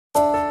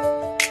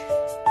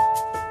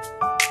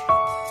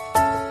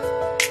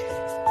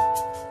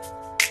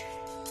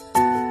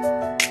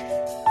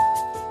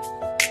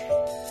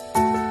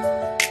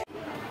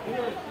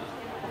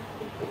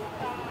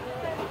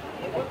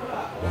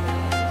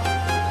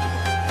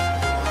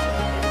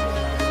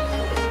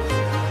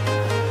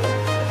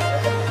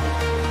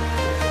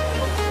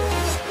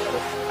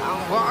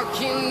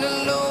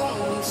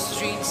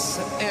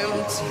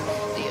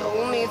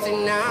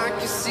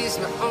chase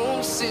my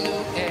own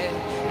silhouette.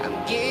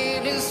 I'm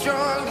getting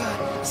stronger,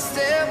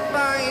 step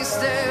by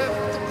step.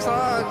 The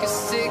clock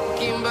is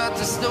ticking, but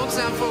there's no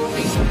time for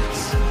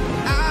regrets.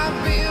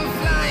 I've been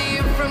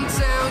flying from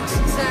town to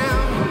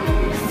town,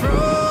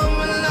 from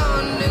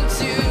London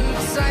to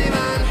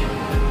Taiwan.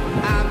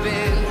 I've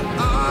been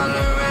all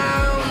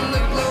around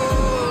the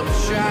globe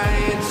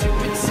trying to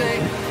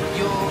protect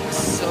your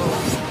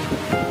soul.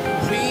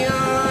 We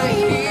are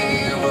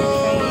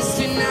heroes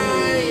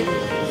tonight.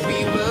 We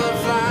will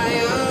fly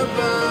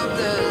above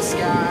the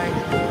sky.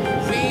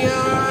 We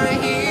are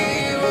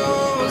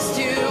heroes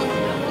tonight.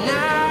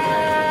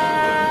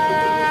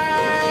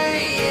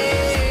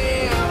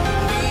 Yeah.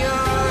 We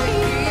are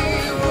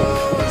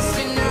heroes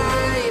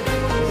tonight.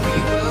 We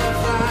will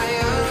fly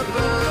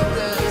above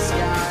the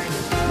sky.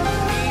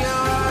 We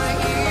are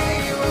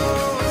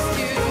heroes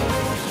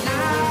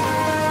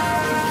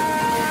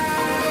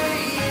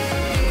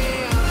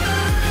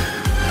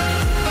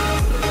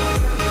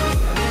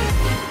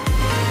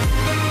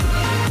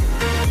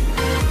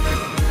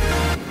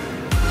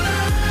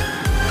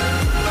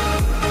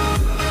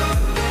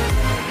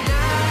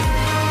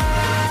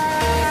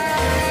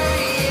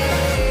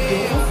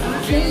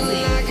feel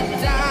like a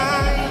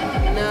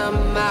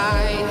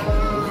dynamite,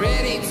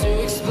 ready to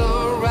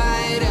explode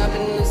right up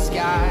in the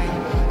sky.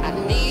 I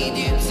need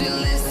you to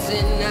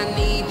listen, I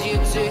need you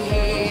to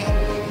hear,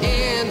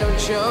 and don't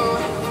show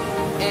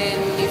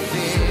any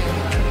fear.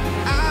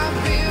 I've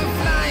been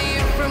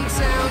flying from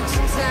town to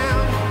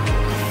town,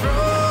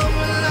 from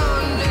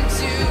London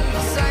to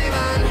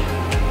Taiwan.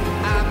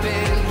 I've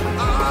been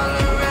all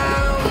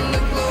around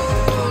the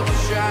globe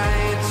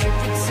trying to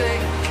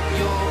protect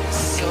your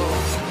soul.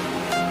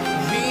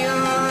 We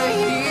are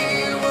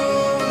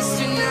heroes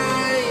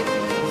tonight.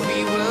 We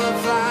will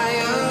fly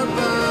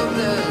above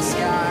the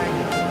sky.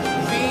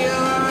 We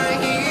are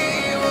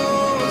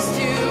heroes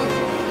tonight.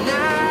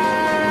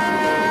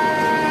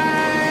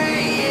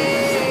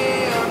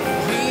 Yeah.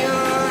 We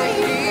are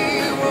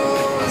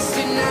heroes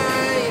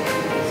tonight.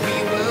 We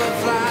will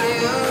fly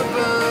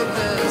above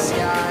the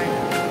sky.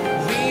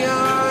 We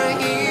are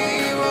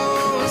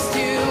heroes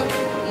tonight.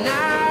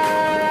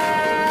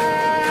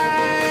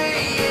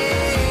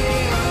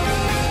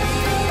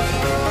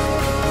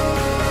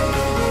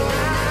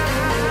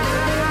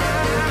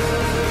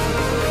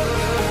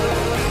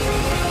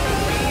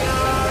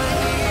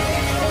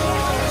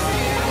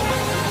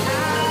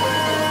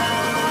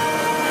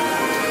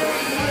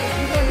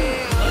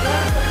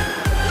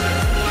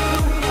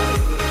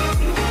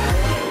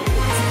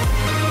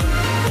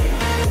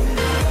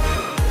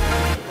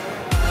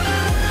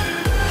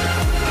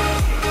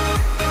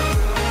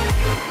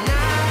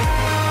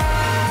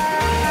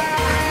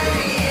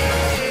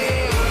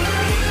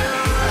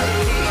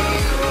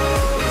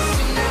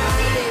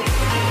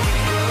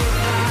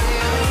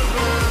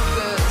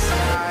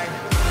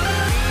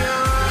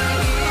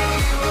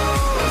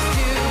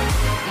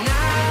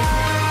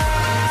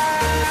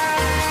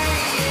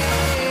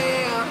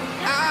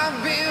 I've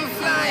been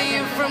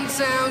flying from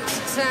town to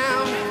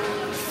town,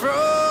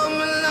 from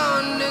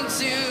London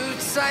to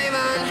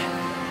Taiwan.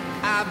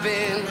 I've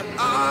been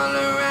all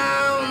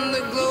around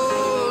the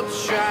globe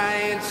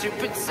trying to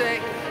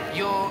protect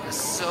your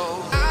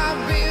soul.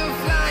 I've been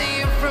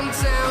flying from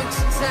town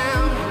to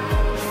town,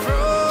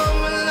 from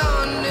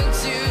London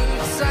to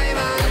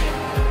Taiwan.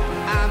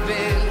 I've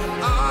been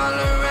all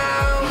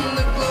around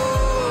the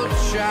globe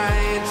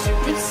trying to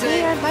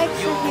protect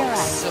your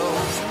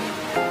soul.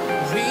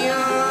 We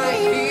are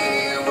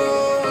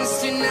heroes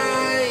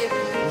tonight.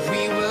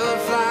 We will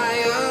fly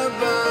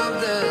above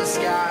the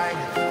sky.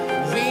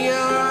 We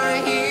are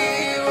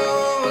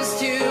heroes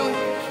tonight.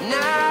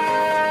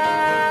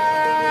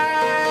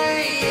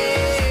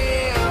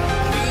 Yeah.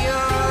 We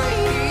are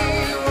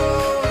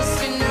heroes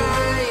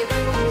tonight.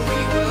 We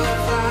will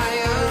fly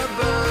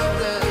above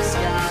the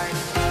sky.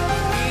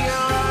 We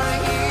are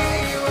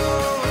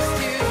heroes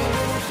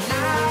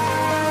tonight.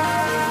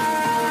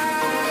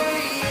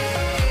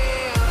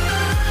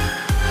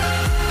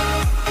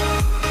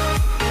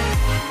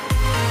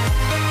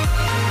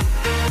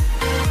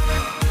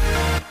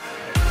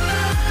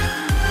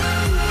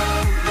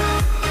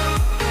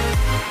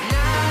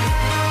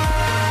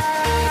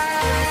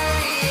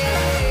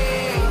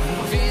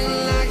 Feel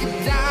like a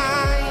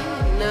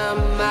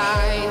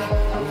dynamite,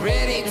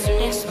 ready to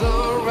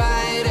explode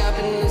right up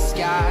in the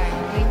sky.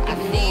 I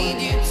need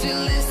you to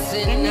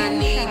listen, I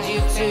need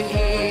you to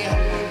hear,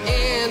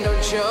 and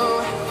don't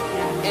show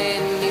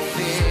any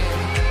fear.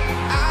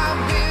 I've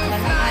been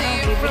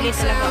flying from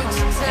town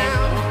to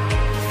town,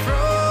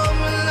 from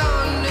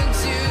London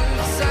to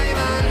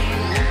Taiwan.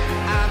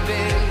 I've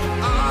been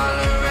all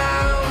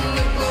around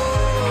the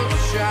globe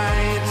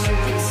trying to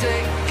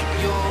protect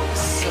your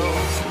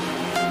soul.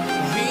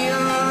 We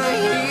are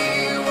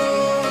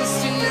heroes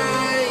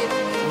tonight.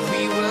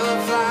 We will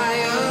fly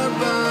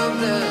above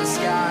the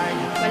sky.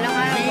 We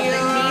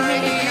are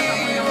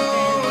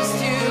heroes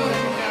tonight.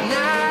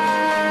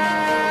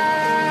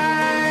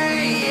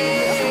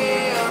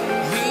 Yeah.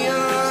 We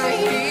are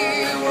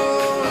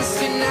heroes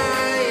tonight.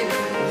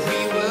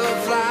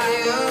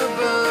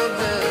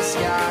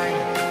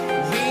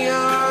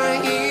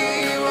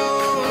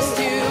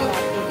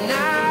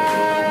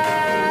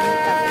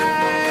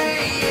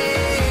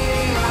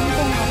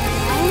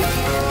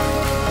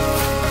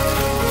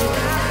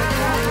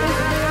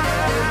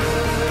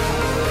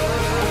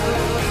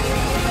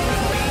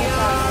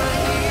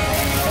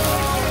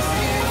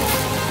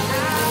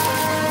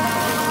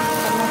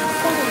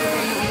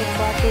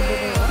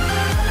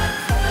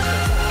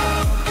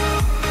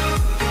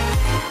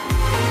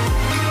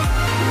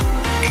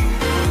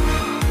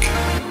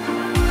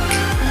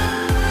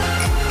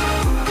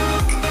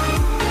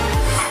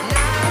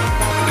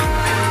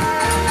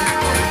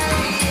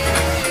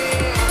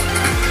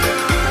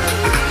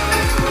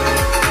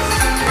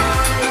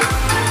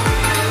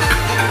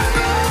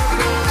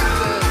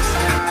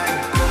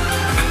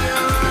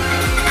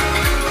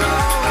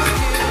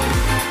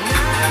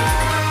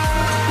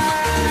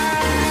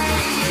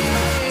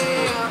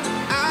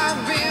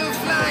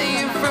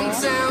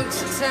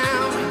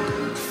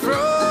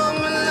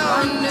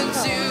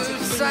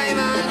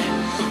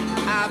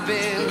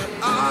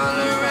 all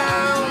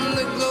around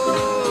the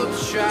globe,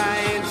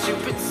 trying to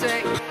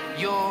protect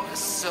your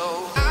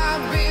soul.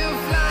 I've been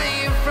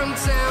flying from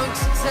town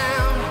to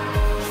town,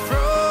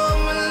 from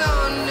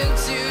London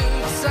to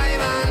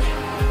Taiwan.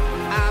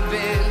 I've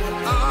been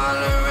all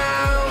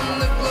around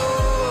the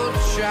globe,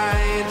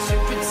 trying to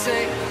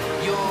protect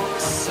your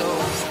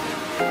soul.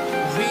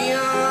 We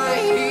are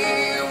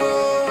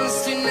heroes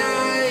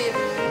tonight.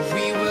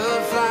 We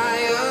will fly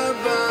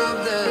above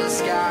the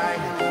sky.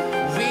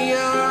 We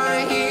are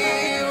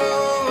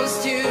heroes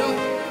tonight.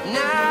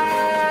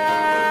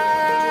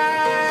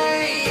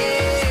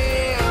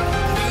 Yeah.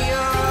 We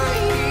are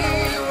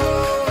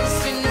heroes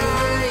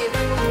tonight.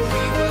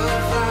 We will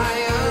fly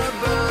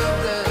above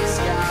the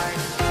sky.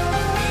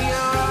 We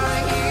are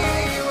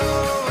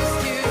heroes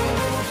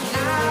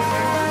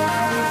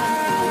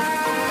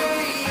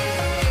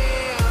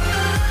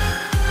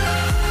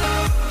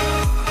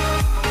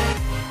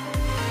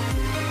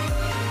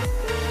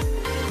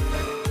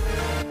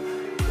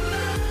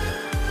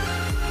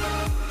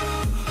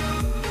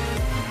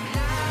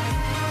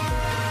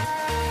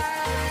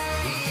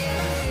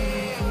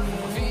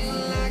feel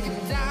like a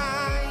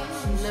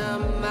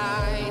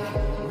dynamite,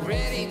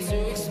 ready to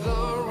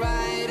explore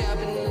right up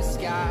in the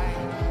sky.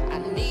 I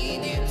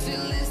need you to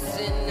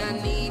listen, I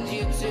need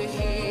you to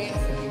hear,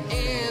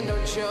 and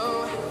don't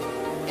show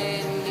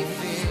any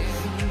fear.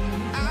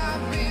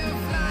 I've been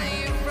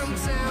flying from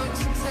town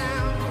to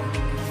town,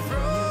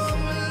 from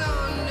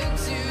London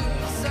to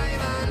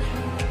Taiwan.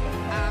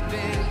 I've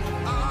been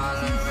all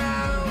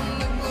around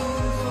the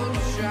globe,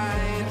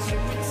 trying to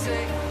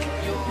protect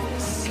your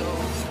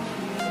soul.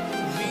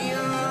 We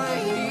are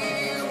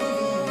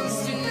heroes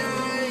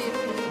tonight.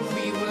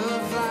 We will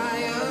fly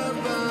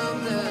above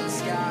the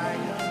sky.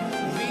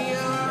 We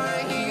are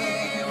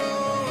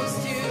heroes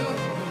tonight.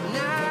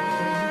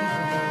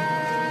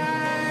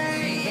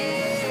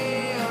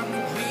 Yeah.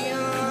 We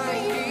are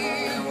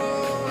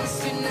heroes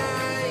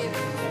tonight.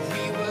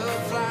 We will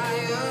fly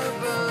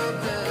above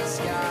the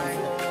sky.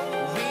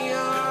 We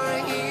are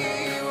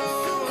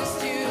heroes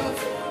tonight.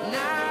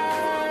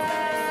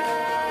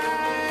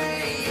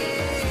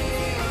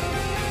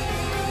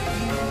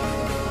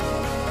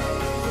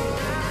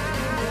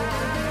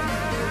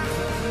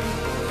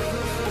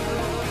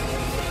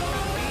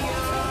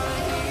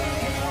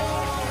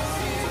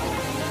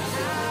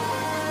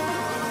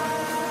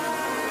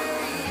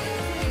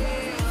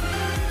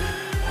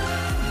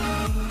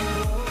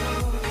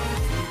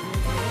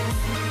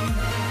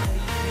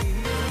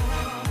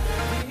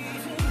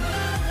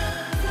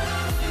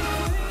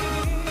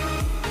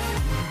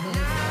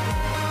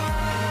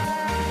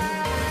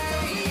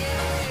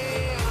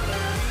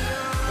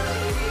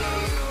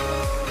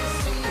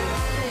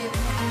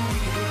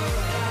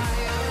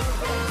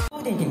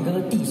多点点歌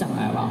递上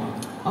来好不好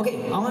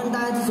 ？OK， 好，欢迎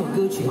大家这首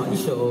歌曲哈，一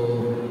首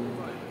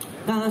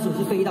刚刚那首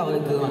是飞到的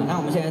歌嘛，那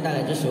我们现在带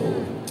来这首，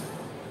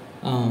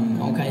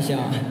我看一下，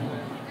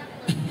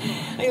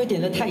哎呦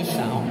点的太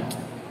傻哦，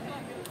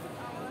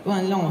不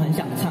然让我很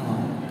想唱哦，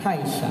太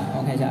傻，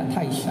我看一下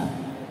太傻，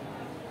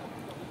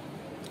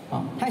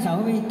好，太傻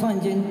会不会突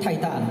然间太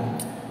大了？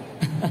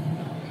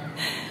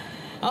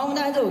好，我们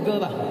带来这首歌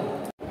吧。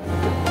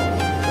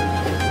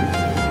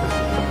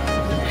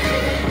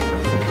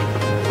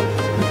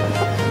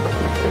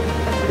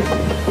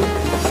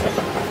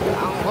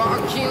I'm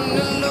walking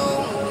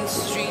alone, the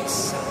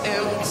streets are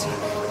empty.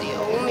 The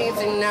only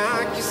thing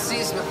I can see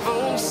is my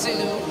own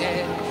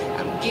silhouette.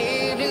 I'm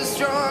getting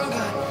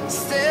stronger,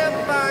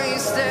 step by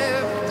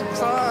step. The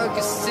clock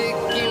is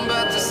ticking,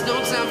 but there's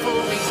no time for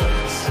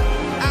regrets.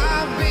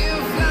 I've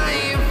been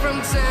flying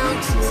from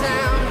town to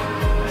town,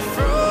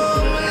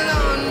 from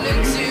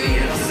London to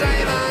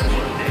Taiwan.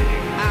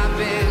 I've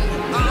been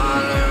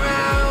all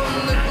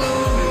around the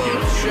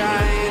globe,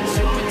 trying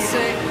to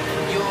protect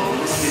your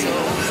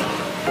soul.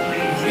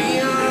 We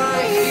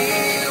are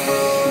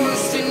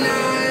heroes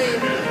tonight.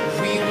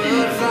 We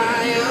will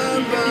fly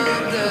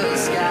above the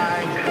sky.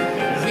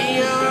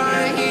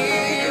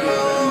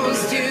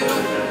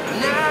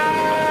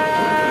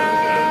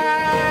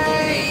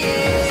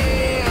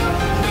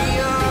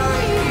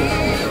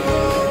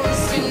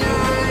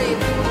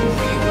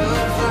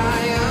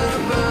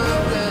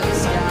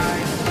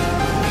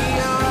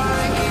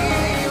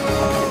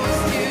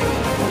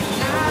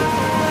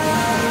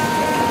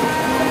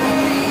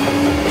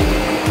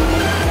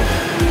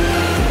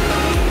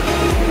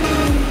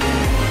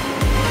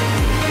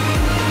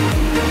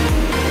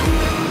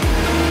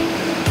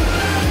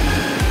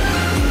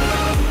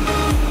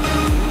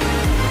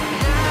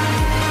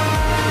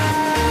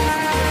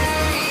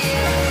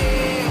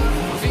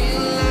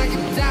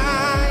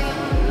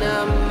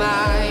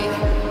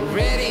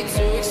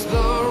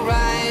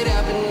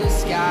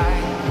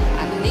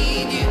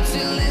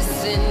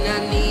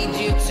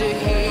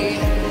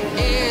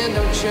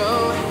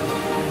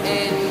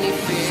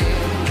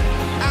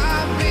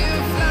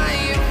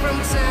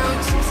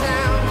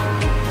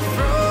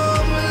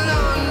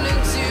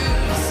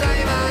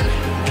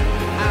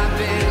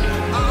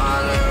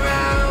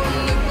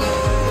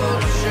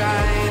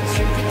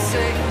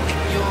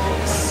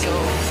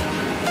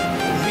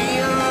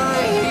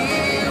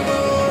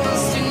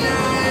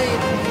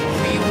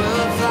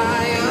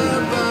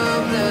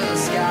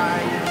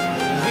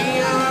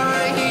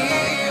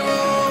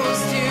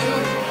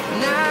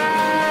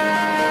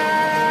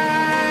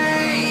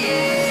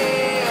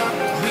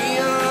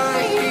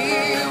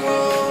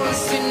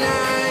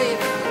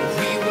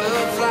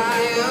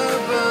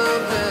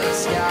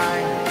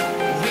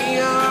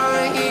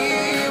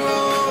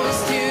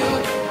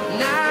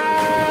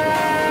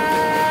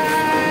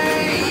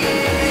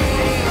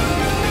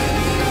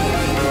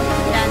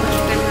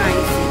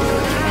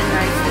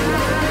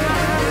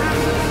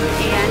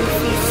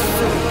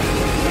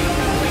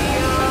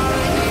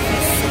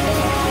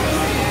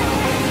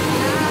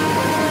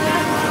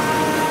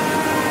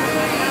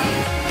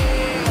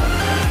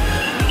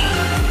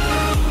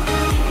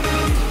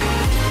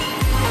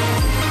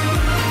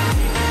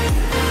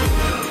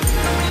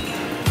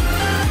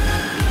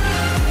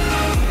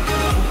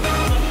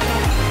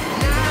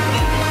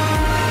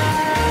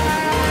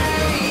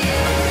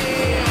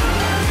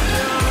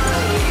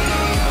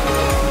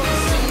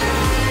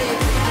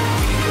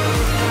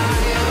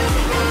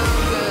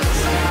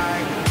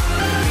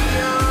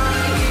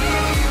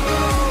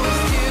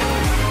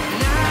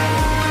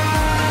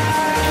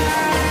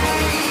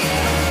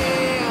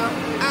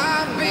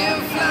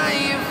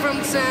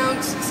 town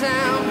to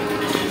town,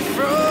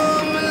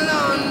 from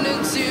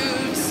London to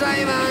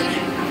Taiwan.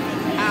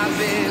 I've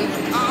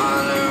been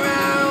all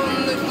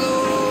around the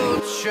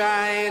globe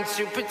trying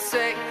to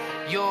protect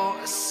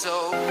your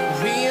soul.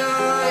 We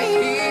are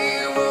here.